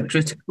 what was Yeah.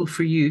 critical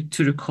for you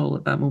to recall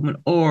at that moment,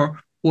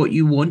 or what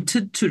you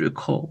wanted to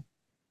recall.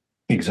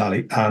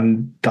 Exactly.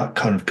 And that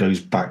kind of goes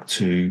back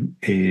to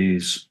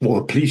is what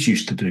the police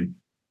used to do.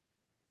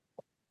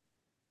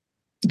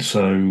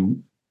 So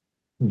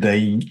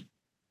they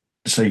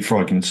say, for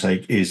argument's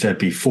sake, is there'd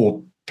be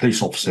four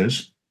police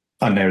officers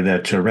and they're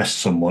there to arrest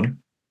someone.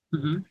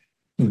 Mm-hmm.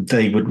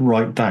 They would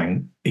write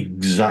down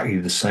exactly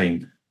the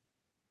same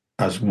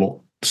as what,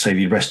 say,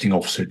 the arresting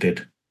officer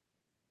did.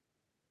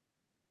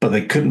 But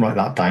they couldn't write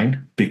that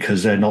down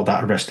because they're not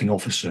that arresting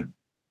officer.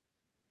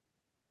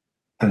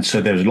 And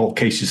so there was a lot of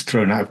cases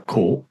thrown out of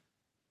court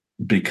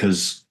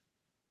because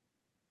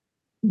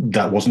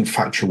that wasn't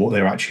factual what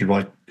they were actually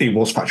right. It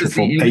was factual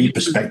from a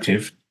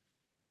perspective.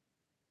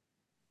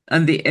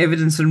 And the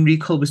evidence on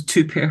recall was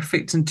too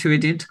perfect and too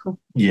identical.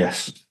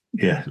 Yes.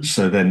 Yeah. Mm-hmm.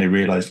 So then they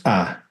realized,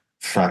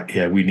 fact,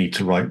 yeah, we need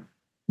to write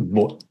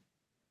what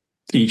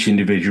each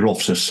individual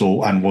officer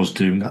saw and was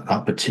doing at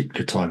that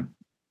particular time.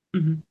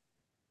 Mm-hmm.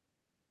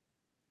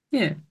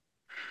 Yeah.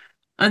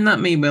 And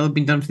that may well have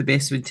been done for the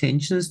best of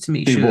intentions to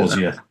make sure was,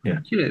 that yeah, yeah.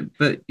 accurate,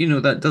 but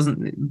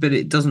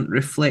it doesn't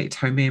reflect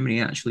how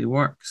memory actually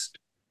works.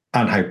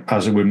 And how,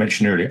 as we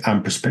mentioned earlier,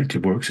 and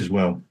perspective works as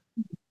well.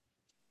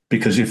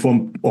 Because if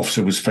one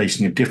officer was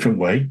facing a different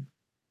way,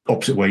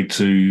 opposite way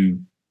to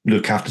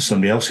look after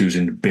somebody else who's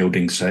in the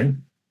building, say,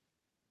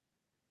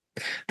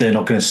 they're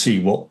not going to see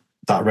what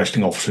that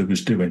arresting officer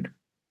was doing.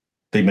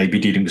 They may be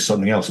dealing with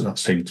something else at that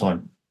same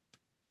time.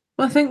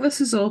 Well, I think this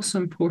is also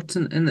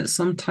important in that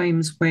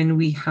sometimes when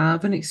we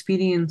have an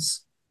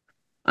experience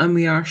and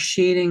we are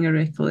sharing a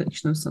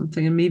recollection of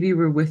something, and maybe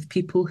we're with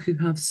people who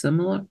have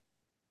similar,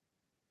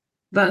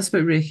 that's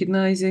about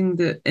recognizing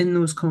that in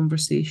those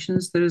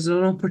conversations, there is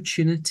an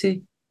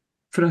opportunity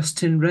for us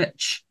to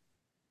enrich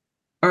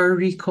our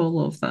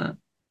recall of that,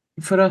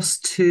 for us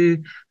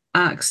to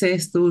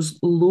access those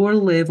lower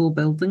level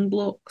building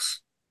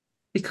blocks,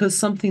 because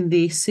something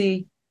they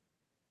say,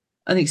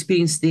 an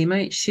experience they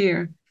might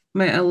share,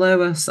 might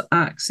allow us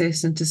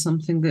access into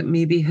something that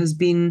maybe has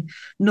been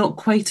not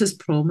quite as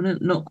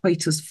prominent, not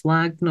quite as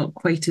flagged, not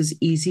quite as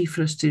easy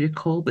for us to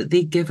recall, but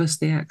they give us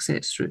the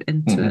access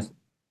into it.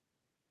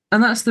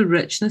 And that's the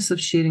richness of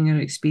sharing our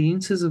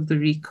experiences, of the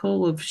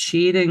recall, of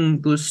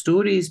sharing those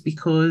stories,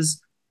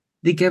 because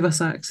they give us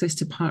access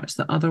to parts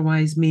that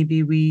otherwise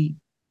maybe we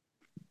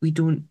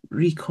don't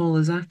recall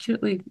as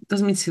accurately. It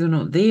doesn't mean to say they're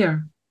not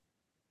there.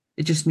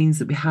 It just means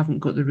that we haven't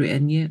got the route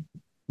in yet.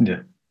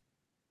 Yeah.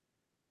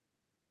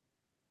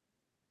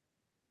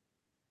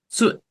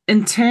 So,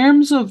 in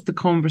terms of the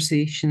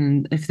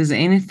conversation, if there's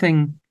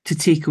anything to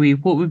take away,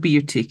 what would be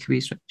your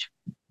takeaways, Rich?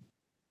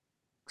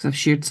 Because I've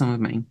shared some of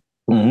mine.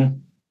 Mm-hmm.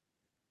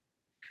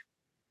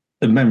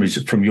 The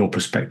memories from your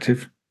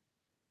perspective.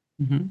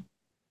 Mm-hmm.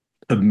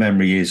 A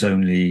memory is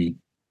only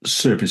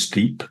surface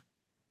deep.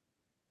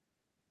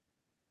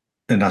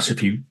 And that's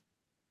if you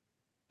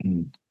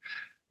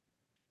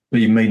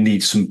may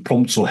need some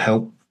prompts or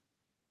help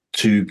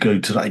to go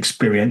to that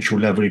experiential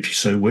level if you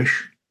so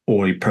wish,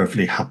 or you're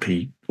perfectly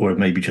happy, or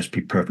maybe just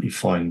be perfectly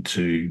fine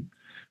to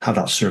have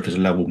that surface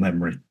level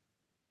memory.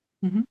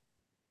 Mm-hmm.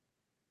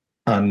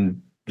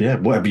 And yeah,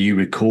 whatever you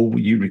recall,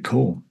 you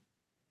recall.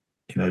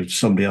 You know,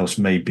 somebody else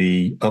may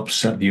be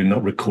upset that you're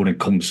not recalling a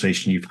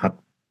conversation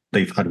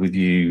they've had with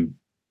you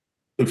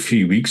a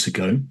few weeks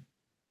ago.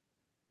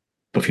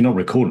 But if you're not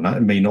recalling that,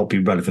 it may not be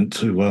relevant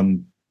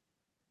to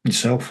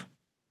yourself.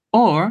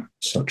 Or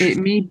it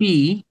may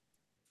be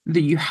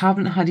that you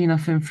haven't had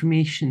enough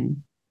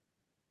information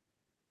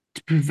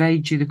to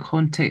provide you the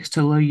context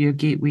to allow you a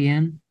gateway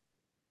in.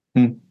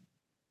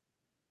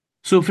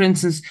 So, for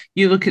instance,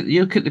 you look at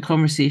the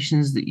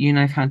conversations that you and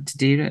I've had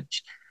today,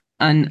 Rich,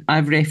 and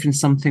I've referenced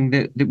something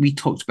that we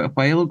talked about a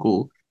while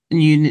ago,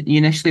 and you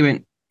initially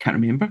went, "Can't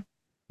remember."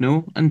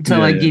 No, until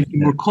Yeah, I yeah, gave you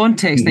yeah. more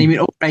context, and you Mhm.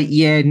 went, "Oh, right,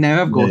 yeah,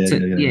 now I've Yeah, got yeah,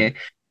 it." yeah, yeah, Yeah,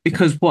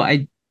 because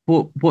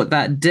what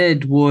that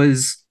did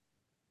was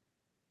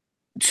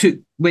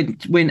to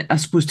when I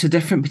suppose to a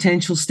different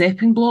potential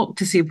stepping block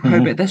to say, how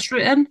about Mhm. this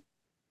route in?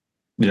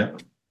 Yeah,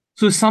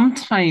 So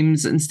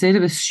sometimes instead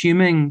of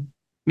assuming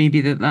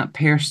maybe that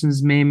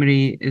person's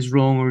memory is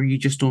wrong or you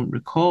just don't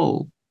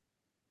recall,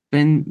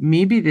 then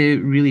maybe the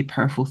really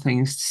powerful thing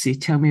is to say,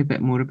 tell me a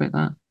bit more about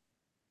that.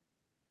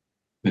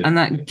 yeah. And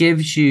that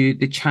gives you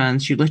the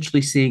chance, you're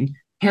literally saying,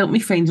 help me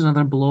find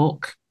another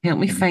block, help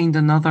me Mhm. find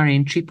another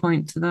entry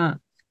point to that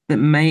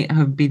might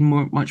have been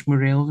much more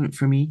relevant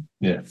for me.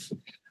 Yeah.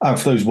 And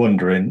for those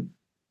wondering,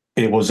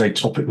 it was a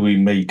topic we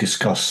may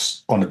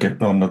discuss on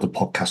another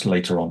podcast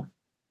later on.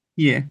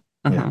 Yeah.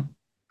 Yeah. Uh-huh.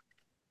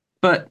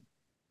 But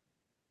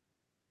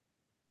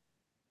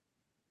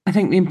I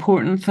think the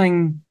important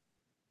thing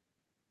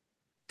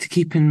to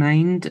keep in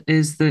mind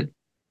is that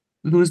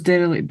those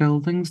derelict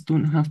buildings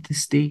don't have to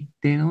stay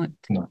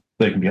derelict. No,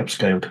 they can be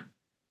upscaled.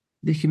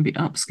 They can be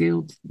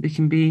upscaled, they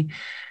can be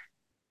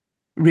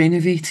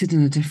renovated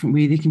in a different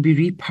way, they can be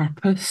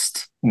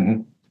repurposed,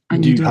 Mhm.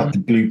 and you You don't have have the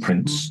to,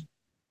 blueprints.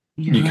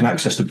 you You can have the.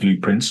 access the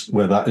blueprints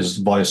where that is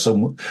via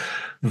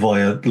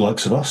the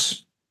likes of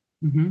us.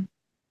 Mhm.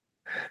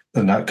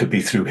 And that could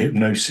be through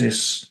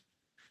hypnosis,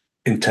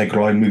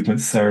 integral eye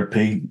movement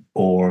therapy,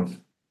 or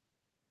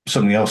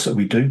something else that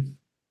we do.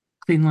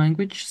 Clean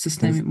language,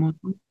 systemic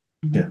modeling.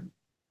 Yeah, Mhm.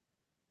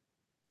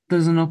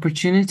 There's an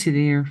opportunity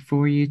there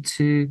for you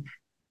to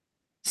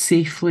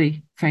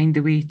safely find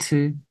a way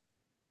to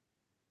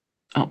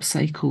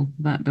upcycle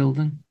that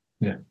building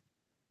yeah,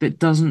 that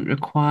doesn't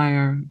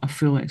require a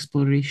full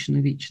exploration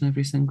of each and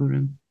every single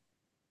room.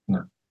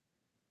 no,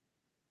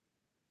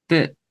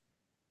 That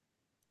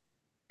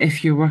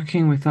if you're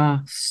working with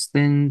us,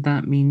 then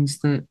that means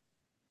that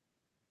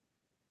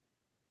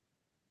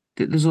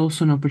there's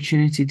also an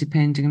opportunity,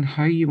 depending on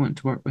how you want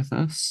to work with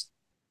us,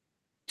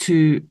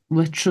 to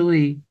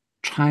literally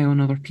try on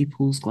other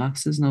people's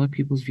glasses and other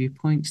people's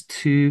viewpoints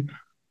to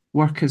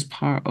work as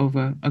part of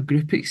a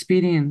group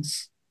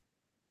experience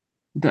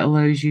that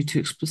allows you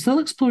to still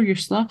explore your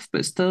stuff,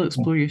 but still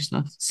explore your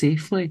stuff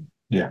safely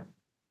yeah,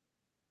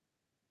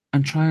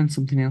 and try on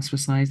something else for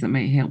size that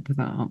might help with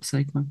that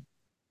upcycling.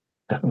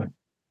 definitely.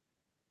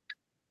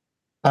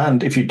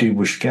 And if you do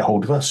wish to get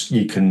hold of us,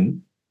 you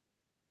can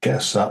get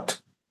us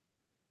at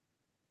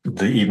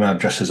the email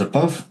addresses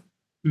above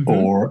Mm-hmm.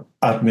 or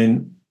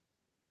admin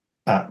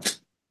at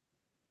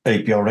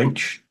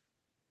abrh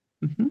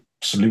Mm-hmm.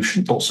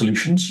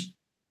 solutions.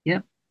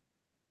 Yep.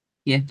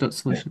 Yeah. Dot Yeah.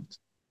 solutions.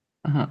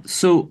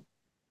 So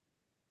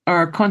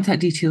our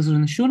contact details are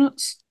in the show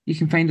notes. You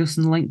can find us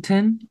on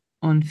LinkedIn,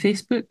 on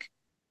Facebook,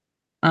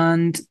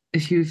 and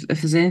if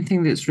there's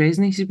anything that's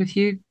resonated with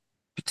you,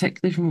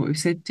 particularly from what we've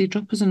said today,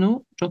 drop us a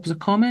note, drop us a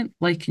comment,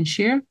 like and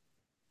share.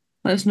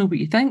 Let us know what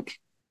you think.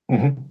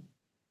 Mm-hmm.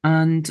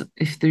 And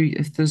if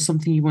there's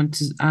something you want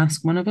to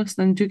ask one of us,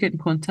 then do get in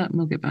contact and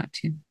we'll get back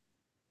to you.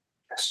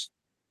 Yes.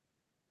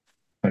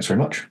 Thanks very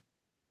much.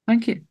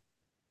 Thank you.